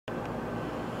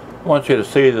I want you to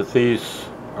see that these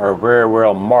are very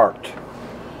well marked.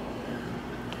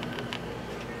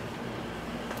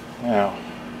 Now,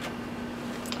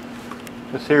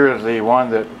 this here is the one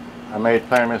that I made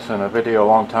famous in a video a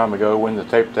long time ago when the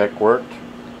tape deck worked.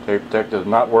 Tape deck does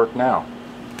not work now.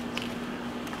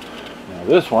 Now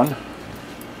this one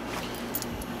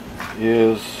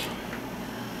is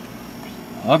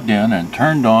plugged in and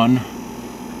turned on,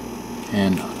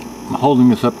 and I'm holding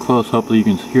this up close, hopefully you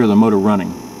can hear the motor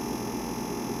running.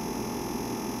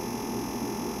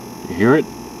 You hear it?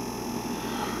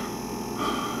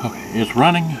 Okay, it's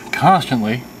running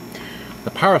constantly.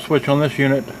 The power switch on this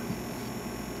unit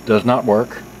does not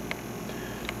work.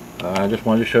 I just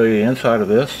wanted to show you the inside of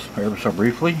this ever so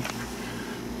briefly.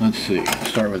 Let's see,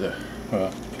 start with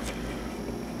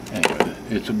anyway,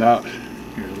 it's about,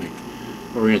 here, let me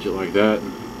orient it like that.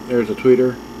 There's a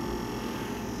tweeter,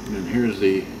 and then here's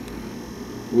the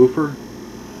woofer,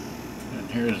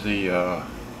 and here's the, I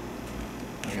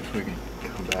guess we can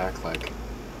come back like,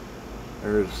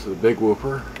 there's the big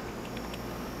woofer,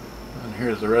 and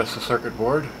here's the rest of the circuit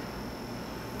board,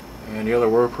 and the other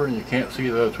woofer, and you can't see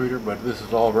the tweeter, but this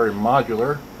is all very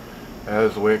modular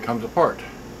as the way it comes apart.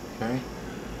 Okay,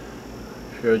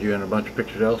 showed you in a bunch of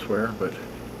pictures elsewhere, but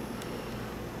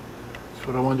that's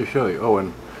what I wanted to show you. Oh,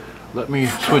 and let me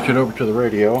switch it over to the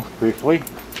radio briefly,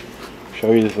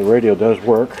 show you that the radio does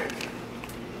work.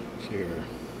 Let's see here.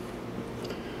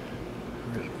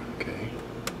 Okay.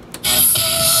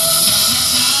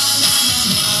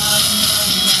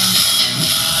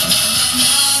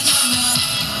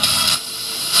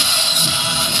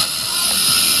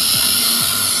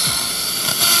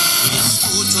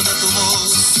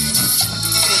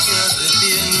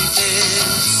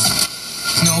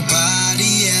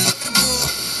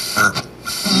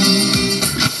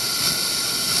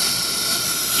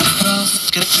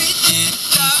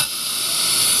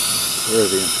 There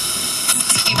it is.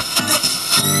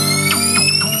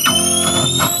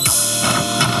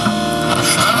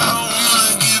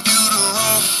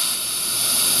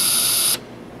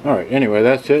 Alright, anyway,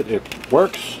 that's it. It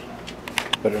works,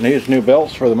 but it needs new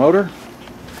belts for the motor.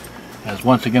 As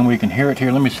once again we can hear it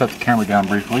here. Let me set the camera down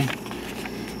briefly.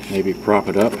 Maybe prop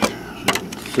it up so you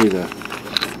can see the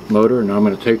motor. And I'm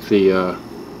going to take the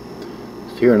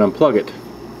here and unplug it.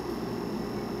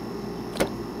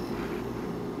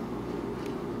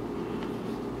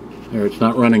 There, it's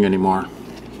not running anymore. I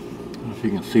don't know if you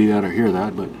can see that or hear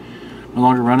that, but no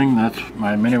longer running. That's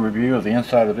my mini review of the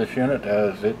inside of this unit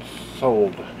as it's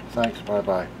sold. Thanks,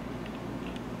 bye-bye.